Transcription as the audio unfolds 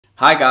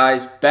Hi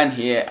guys, Ben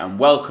here and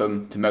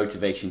welcome to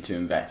Motivation to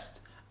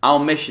Invest. Our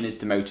mission is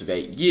to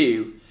motivate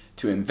you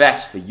to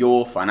invest for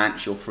your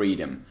financial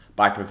freedom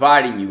by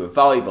providing you with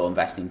valuable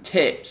investing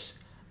tips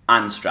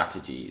and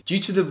strategies. Due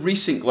to the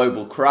recent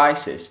global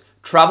crisis,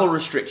 travel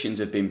restrictions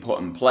have been put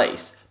in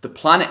place, the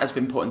planet has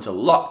been put into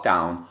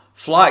lockdown,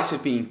 flights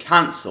have been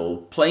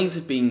cancelled, planes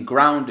have been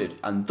grounded,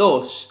 and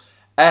thus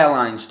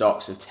airline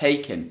stocks have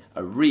taken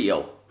a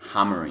real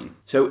hammering.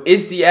 So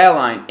is the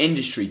airline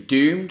industry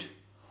doomed?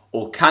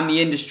 Or can the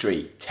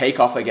industry take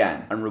off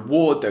again and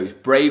reward those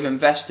brave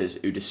investors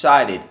who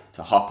decided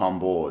to hop on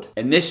board?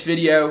 In this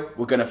video,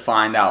 we're going to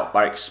find out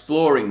by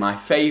exploring my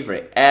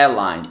favourite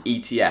airline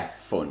ETF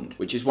fund,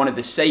 which is one of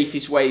the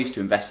safest ways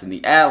to invest in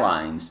the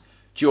airlines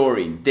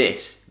during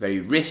this very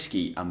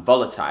risky and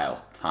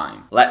volatile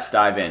time. Let's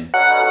dive in.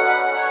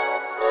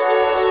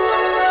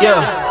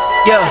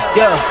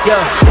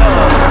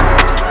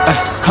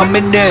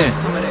 Coming in,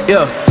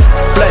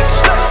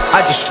 flex,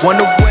 I just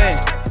wanna win.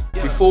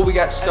 Before we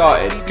get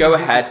started, go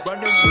ahead,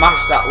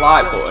 smash that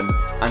like button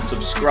and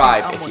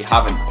subscribe if you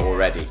haven't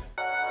already.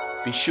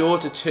 Be sure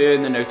to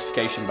turn the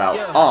notification bell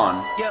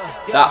on,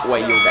 that way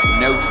you'll get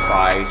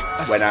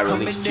notified when I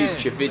release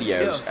future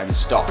videos and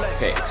stock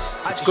picks.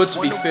 It's good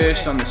to be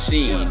first on the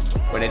scene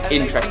when an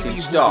interesting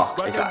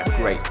stock is at a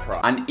great price.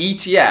 An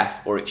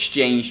ETF, or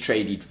exchange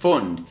traded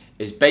fund,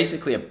 is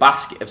basically a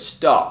basket of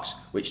stocks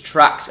which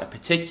tracks a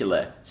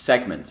particular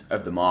segment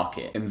of the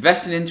market.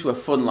 Investing into a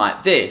fund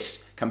like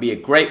this can be a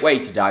great way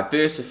to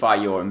diversify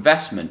your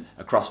investment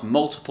across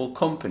multiple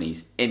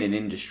companies in an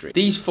industry.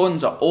 These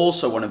funds are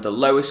also one of the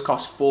lowest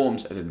cost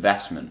forms of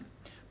investment,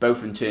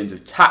 both in terms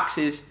of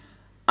taxes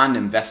and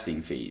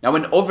investing fees. Now,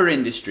 in other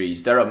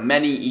industries, there are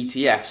many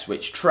ETFs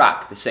which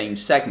track the same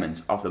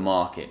segment of the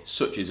market,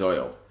 such as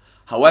oil.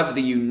 However,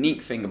 the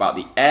unique thing about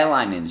the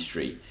airline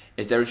industry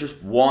is there is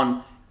just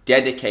one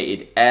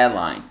dedicated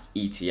airline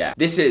ETF.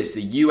 This is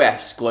the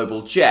US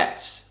Global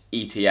Jets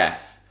ETF,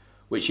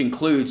 which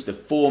includes the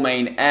four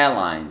main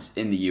airlines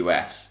in the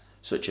US,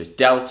 such as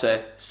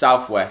Delta,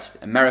 Southwest,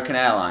 American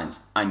Airlines,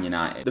 and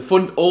United. The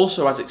fund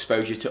also has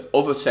exposure to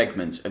other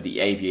segments of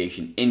the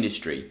aviation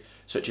industry,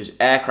 such as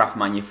aircraft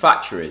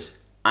manufacturers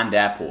and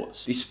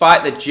airports.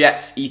 Despite the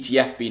Jets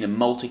ETF being a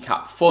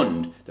multi-cap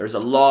fund, there is a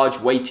large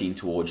weighting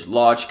towards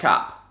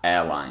large-cap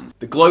airlines.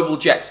 The Global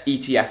Jets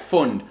ETF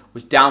fund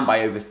was down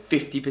by over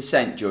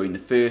 50% during the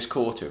first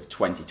quarter of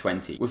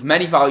 2020, with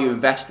many value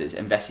investors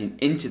investing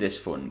into this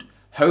fund,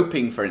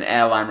 hoping for an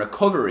airline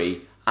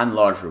recovery and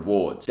large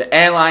rewards. The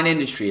airline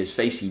industry is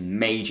facing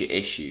major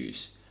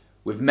issues,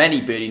 with many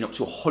burning up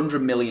to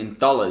 $100 million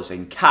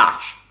in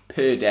cash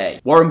per day.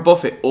 Warren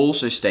Buffett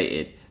also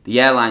stated the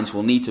airlines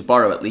will need to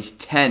borrow at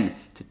least 10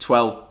 to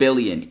 12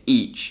 billion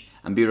each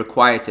and be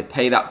required to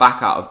pay that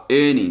back out of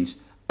earnings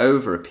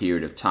over a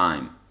period of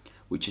time,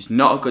 which is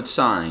not a good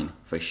sign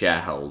for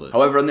shareholders.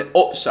 However, on the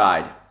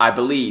upside, I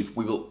believe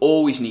we will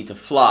always need to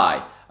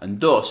fly, and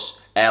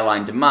thus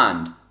airline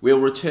demand will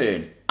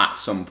return at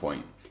some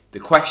point. The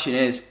question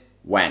is,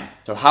 when?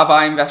 So have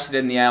I invested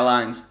in the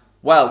airlines?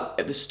 Well,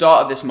 at the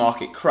start of this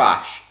market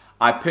crash,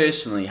 I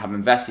personally have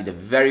invested a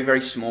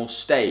very small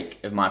stake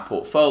of my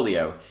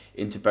portfolio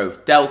into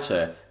both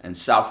Delta and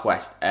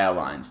Southwest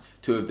Airlines,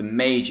 two of the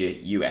major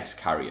US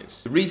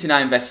carriers. The reason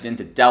I invested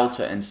into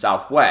Delta and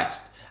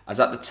Southwest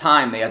as at the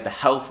time they had the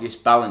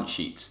healthiest balance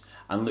sheets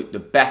and looked the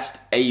best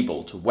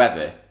able to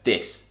weather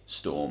this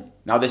storm.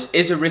 Now, this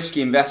is a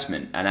risky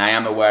investment and I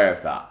am aware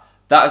of that.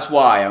 That is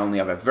why I only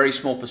have a very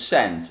small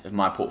percent of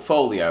my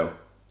portfolio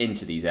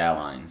into these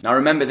airlines. Now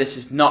remember, this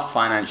is not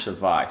financial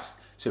advice,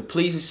 so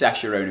please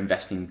assess your own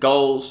investing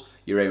goals,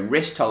 your own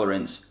risk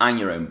tolerance and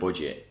your own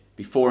budget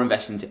before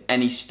investing into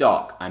any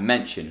stock I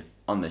mention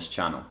on this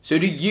channel. So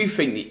do you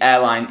think the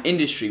airline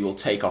industry will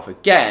take off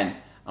again,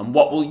 and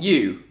what will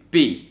you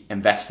be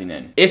investing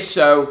in? If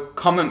so,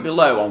 comment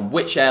below on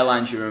which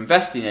airlines you're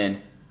investing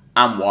in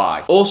and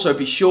why. Also,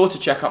 be sure to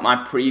check out my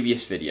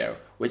previous video,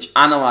 which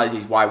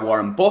analyses why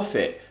Warren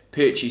Buffett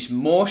purchased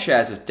more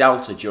shares of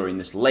Delta during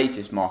this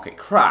latest market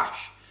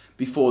crash,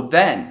 before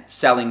then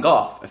selling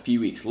off a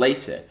few weeks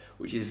later,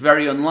 which is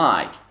very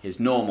unlike his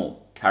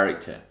normal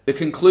character. The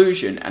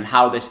conclusion and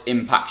how this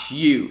impacts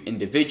you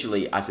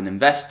individually as an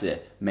investor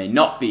may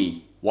not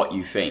be what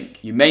you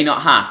think. You may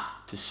not have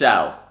to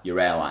sell your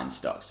airline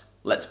stocks.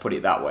 Let's put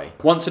it that way.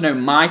 Want to know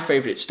my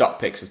favourite stock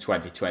picks of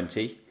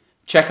 2020?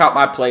 Check out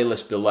my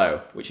playlist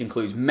below, which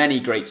includes many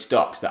great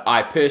stocks that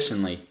I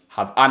personally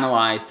have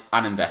analysed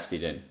and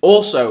invested in.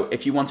 Also,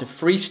 if you want a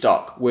free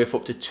stock worth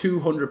up to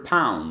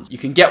 £200, you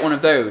can get one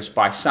of those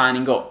by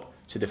signing up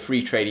to the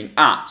free trading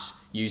apps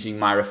using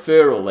my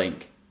referral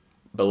link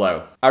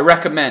below. I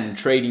recommend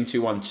Trading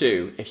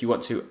 212 if you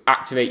want to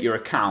activate your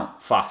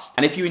account fast.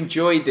 And if you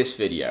enjoyed this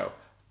video,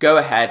 go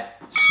ahead,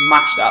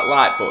 smash that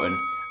like button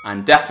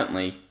and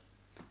definitely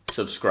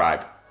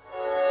subscribe.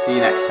 See you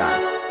next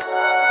time.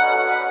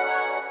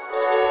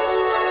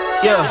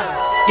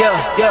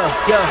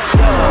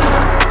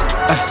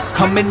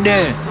 Coming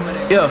in,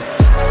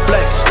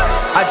 flex,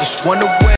 I just wanna win.